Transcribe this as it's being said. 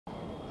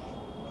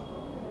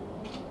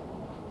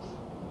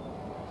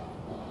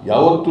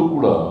ಯಾವತ್ತೂ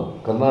ಕೂಡ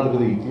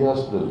ಕರ್ನಾಟಕದ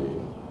ಇತಿಹಾಸದಲ್ಲಿ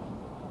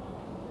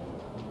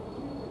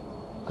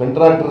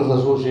ಕಾಂಟ್ರಾಕ್ಟರ್ಸ್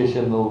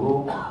ಅಸೋಸಿಯೇಷನ್ ಅವರು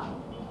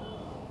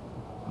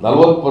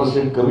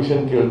 40%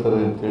 ಕಮಿಷನ್ ಕೇಳ್ತಾರೆ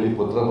ಅಂತೇಳಿ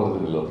ಪತ್ರ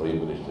ಬರೆದಿರಲಿಲ್ಲ ಪ್ರೈಮ್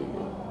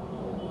ಮಿನಿಸ್ಟರ್ಗೆ,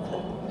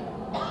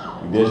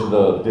 ಈ ದೇಶದ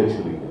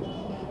ಅಧ್ಯಕ್ಷರಿಗೆ,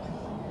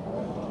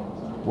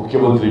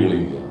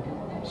 ಮುಖ್ಯಮಂತ್ರಿಗಳಿಗೆ,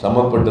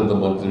 ಸಂಬಂಧಪಟ್ಟಂತ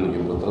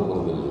ಮಂತ್ರಿಗಳಿಗೆ ಪತ್ರ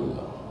ಬರೆದಿರಲಿಲ್ಲ.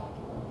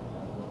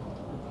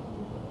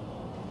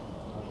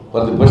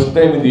 For the first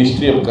time in the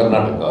history of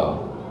Karnataka,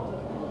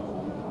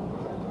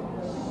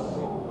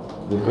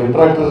 the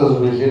Contractors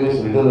Association has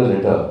written a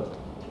letter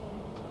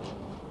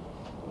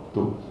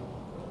to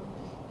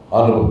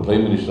Honorable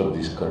Prime Minister of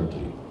this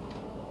country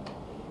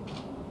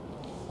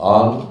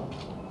on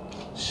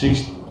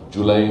 6th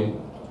July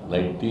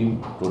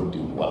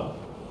 1921.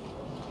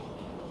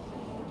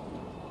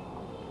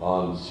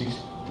 On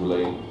 6th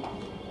July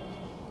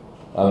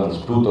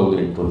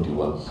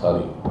 2021,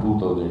 sorry,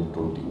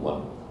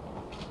 2021.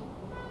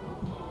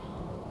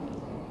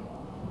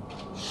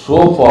 So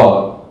far,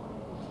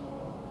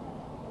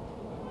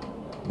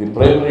 the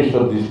Prime Minister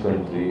of this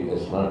country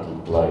has not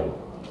replied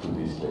to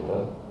this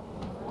letter,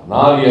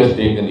 nor he has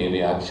taken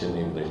any action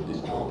in this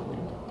government.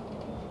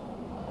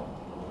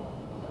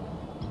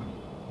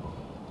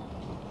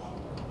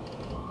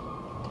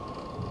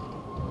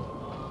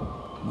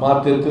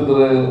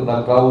 ಮಾತೆತ್ತಿದ್ರೆ ನಾ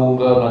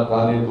ಕಾವುಂಗ ನಾ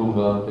ಕಾನೇ ತೂಂಗ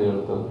ಅಂತ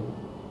ಹೇಳ್ತಾರೆ.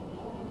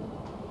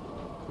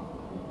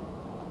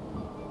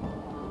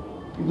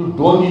 ಇದು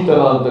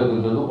ಡೋಂಗಿತನ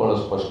ಅಂತಕ್ಕಂಥದ್ದು ಬಹಳ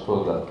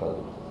ಸ್ಪಷ್ಟವಾಗಿ ಅರ್ಥ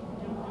ಆಗುತ್ತೆ.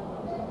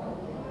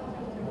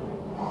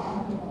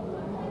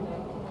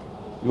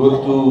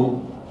 ಇವತ್ತು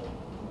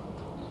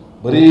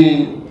ಬರೀ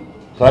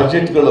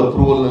ಪ್ರಾಜೆಕ್ಟ್ಗಳ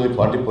ಅಪ್ರೂವಲ್ನಲ್ಲಿ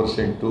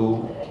 40%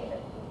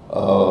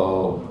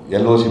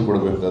 LOC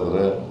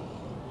ಕೊಡಬೇಕಾದ್ರೆ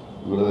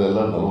ಇವರದೆಲ್ಲ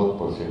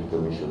 40%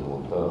 ಕಮಿಷನ್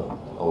ಅಂತ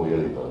ಅವ್ರು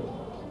ಹೇಳಿದ್ದಾರೆ.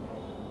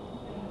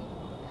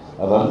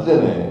 ಅದಲ್ಲದೆ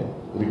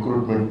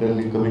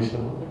ರಿಕ್ರೂಟ್ಮೆಂಟ್ನಲ್ಲಿ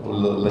ಕಮಿಷನ್,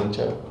 ಲಂಚ,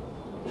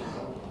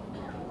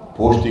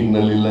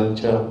 ಪೋಸ್ಟಿಂಗ್ನಲ್ಲಿ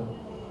ಲಂಚ,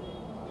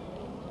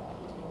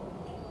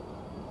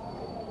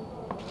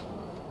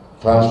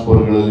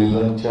 ಟ್ರಾನ್ಸ್ಫರ್ಗಳಲ್ಲಿ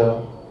ಲಂಚ,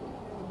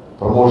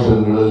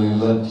 ಪ್ರಮೋಷನ್ಗಳಲ್ಲಿ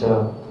ಲಂಚ.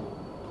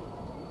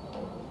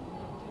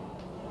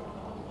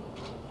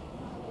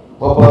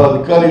 ಪಾಪ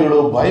ಅಧಿಕಾರಿಗಳು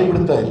ಬಾಯಿ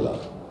ಬಿಡ್ತಾ ಇಲ್ಲ,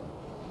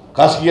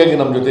 ಖಾಸಗಿಯಾಗಿ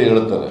ನಮ್ಮ ಜೊತೆ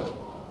ಹೇಳ್ತಾರೆ.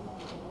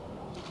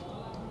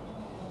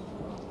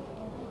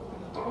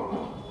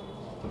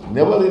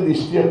 Never in the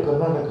history of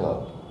Karnataka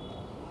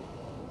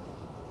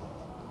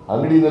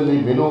ಅಂಗಡಿನಲ್ಲಿ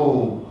menu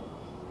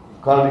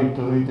card ಇಟ್ಟ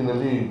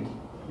ರೀತಿಯಲ್ಲಿ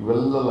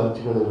ಇವೆಲ್ಲ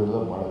ಲಂಚ್ಗಳೆಲ್ಲ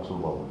ಮಾಡಕ್ಕೆ ಶುರು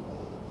ಮಾಡ್ಬಿಡ್ತಾರೆ.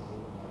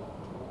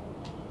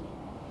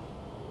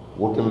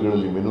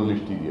 ಹೋಟೆಲ್ಗಳಲ್ಲಿ ಮೆನು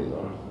ಲಿಸ್ಟ್ ಇದೆಯಲ್ಲ,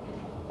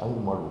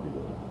 ಹಂಗೆ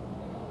ಮಾಡಿಬಿಟ್ಟಿದ್ದಾರೆ.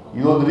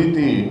 ಇದೊಂದು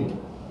ರೀತಿ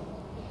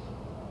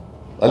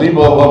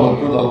ಅಲಿಬಾಬಾ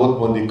ಮತ್ತು 40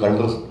 ಮಂದಿ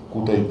ಕಳ್ಳರ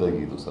ಕೂಟ ಇದ್ದಾಗ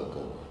ಇದು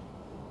ಸರ್ಕಾರ.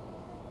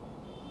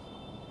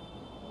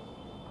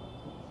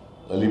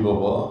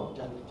 ಅಲಿಬಾಬಾ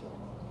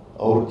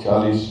और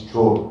 40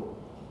 चोर.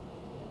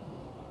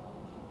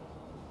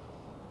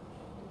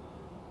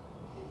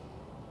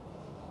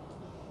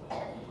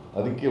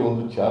 ಅದಕ್ಕೆ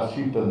ಒಂದು ಚಾರ್ಜ್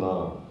ಶೀಟ್ ಅನ್ನ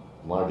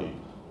ಮಾಡಿ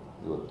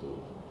ಇವತ್ತು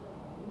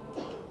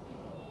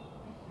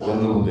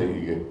ಜನರ ಮುಂದೆ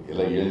ಹೀಗೆ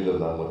ಎಲ್ಲ ಹೇಳಿದ್ರೆ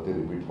ನಾನು ಮತ್ತೆ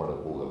ರಿಪೀಟ್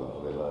ಮಾಡಕ್ಕೆ ಹೋಗಲ್ಲ,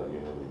 ಅವೆಲ್ಲ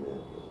ಏನೇನಿದೆ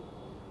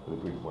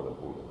ರಿಪೀಟ್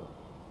ಮಾಡಕ್ಕೆ ಹೋಗಲ್ಲ.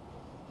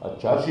 ಆ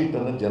ಚಾರ್ಜ್ ಶೀಟ್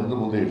ಅನ್ನು ಜನರ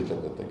ಮುಂದೆ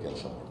ಇಡ್ತಕ್ಕಂಥ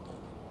ಕೆಲಸ ಮಾಡ್ತಾರೆ.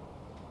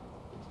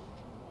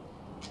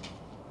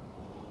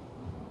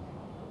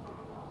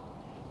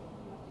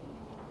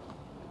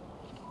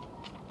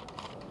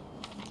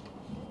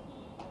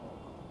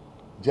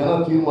 ಜನ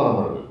ತೀರ್ಮಾನ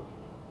ಮಾಡಬೇಕು.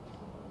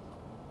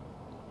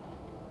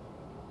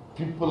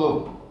 People are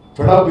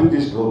fed up with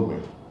this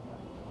government.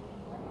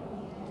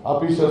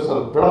 Officers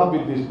are fed up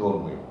with this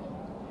government.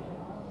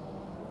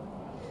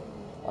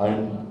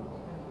 And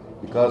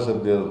because of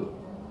their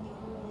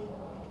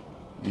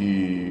ಈ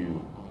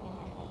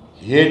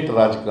ಹೇಟ್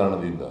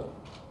ರಾಜಕಾರಣದಿಂದ,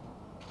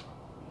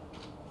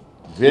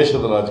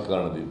 ದ್ವೇಷದ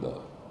ರಾಜಕಾರಣದಿಂದ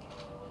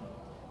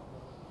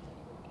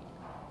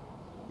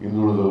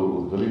ಹಿಂದುಳಿದವರು,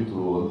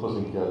 ದಲಿತರು,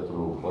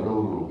 ಅಲ್ಪಸಂಖ್ಯಾತರು,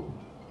 ಬಡವರು,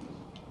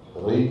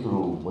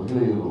 ರೈತರು,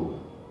 ಮಹಿಳೆಯರು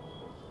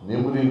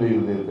ನೆಮ್ಮದಿಯಿಂದ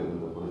ಇರದೇ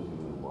ಇರತಕ್ಕಂಥ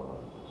ಪರಿಸ್ಥಿತಿ ನಿರ್ಮಾಣ,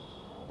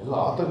 ಎಲ್ಲ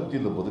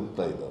ಆತಂಕದಿಂದ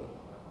ಬದುಕ್ತಾ ಇದ್ದಾರೆ.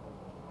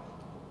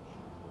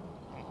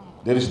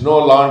 There is no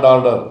law and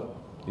order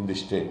in the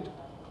state.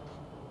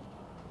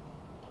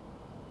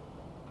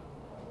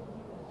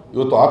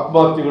 ಇವತ್ತು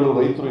ಆತ್ಮಹತ್ಯೆಗಳು,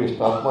 ರೈತರು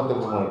ಎಷ್ಟು ಆತ್ಮಹತ್ಯೆ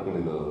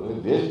ಮಾಡ್ಕೊಂಡಿದ್ದಾರೆ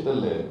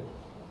ದೇಶದಲ್ಲೇ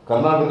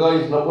ಕರ್ನಾಟಕ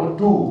ಇಸ್ ನಂಬರ್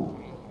 2.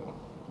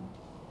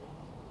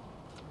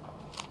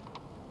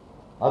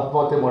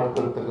 ಆತ್ಮಹತ್ಯೆ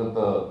ಮಾಡ್ಕೊಳ್ತಕ್ಕಂಥ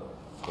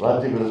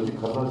ರಾಜ್ಯಗಳಲ್ಲಿ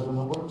ಕರ್ನಾಟಕ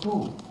ನಂಬರ್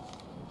 2.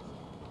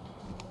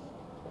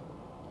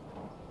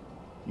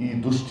 ಈ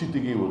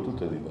ದುಸ್ಥಿತಿಗೆ ಇವತ್ತು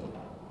ತಂದಿದ್ದಾರೆ.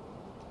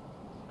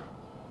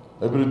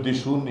 ಅಭಿವೃದ್ಧಿ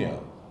ಶೂನ್ಯ,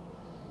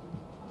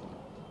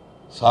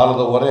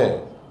 ಸಾಲದ ಹೊರೆ.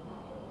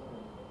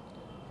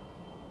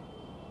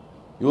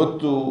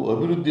 ಇವತ್ತು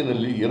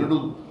ಅಭಿವೃದ್ಧಿನಲ್ಲಿ 2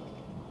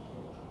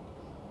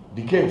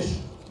 ಡಿಕೇಡ್ಸ್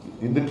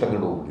ಹಿಂದಕ್ಕೆ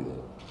ತಗೊಂಡು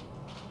ಹೋಗ್ಬಿಟ್ಟಿದ್ದಾರೆ.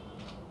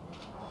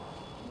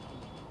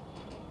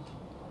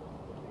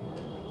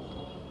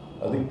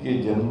 ಅದಕ್ಕೆ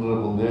ಜನರ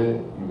ಮುಂದೆ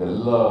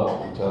ಇವೆಲ್ಲ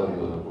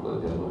ವಿಚಾರಗಳನ್ನು ಕೂಡ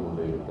ಜನರ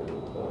ಮುಂದೆ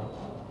ಇರ್ತಕ್ಕಂಥ,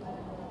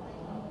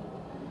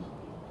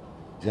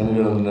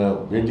 ಜನಗಳನ್ನು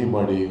ಭೇಟಿ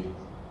ಮಾಡಿ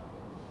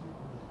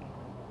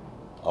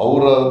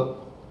ಅವರ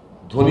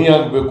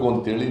ಧ್ವನಿಯಾಗಬೇಕು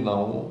ಅಂತೇಳಿ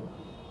ನಾವು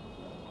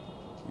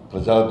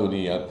ಪ್ರಜಾಧ್ವನಿ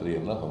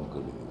ಯಾತ್ರೆಯನ್ನು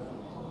ಹಮ್ಮಿಕೊಂಡಿದ್ದೀವಿ.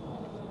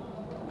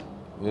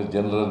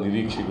 ಜನರ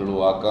ನಿರೀಕ್ಷೆಗಳು,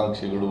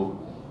 ಆಕಾಂಕ್ಷೆಗಳು,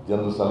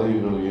 ಜನರ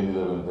ಸಲಹೆಗಳು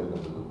ಏನಿದ್ದಾವೆ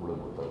ಅಂತಕ್ಕಂಥದ್ದು ಕೂಡ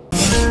ಗೊತ್ತಾಗುತ್ತೆ.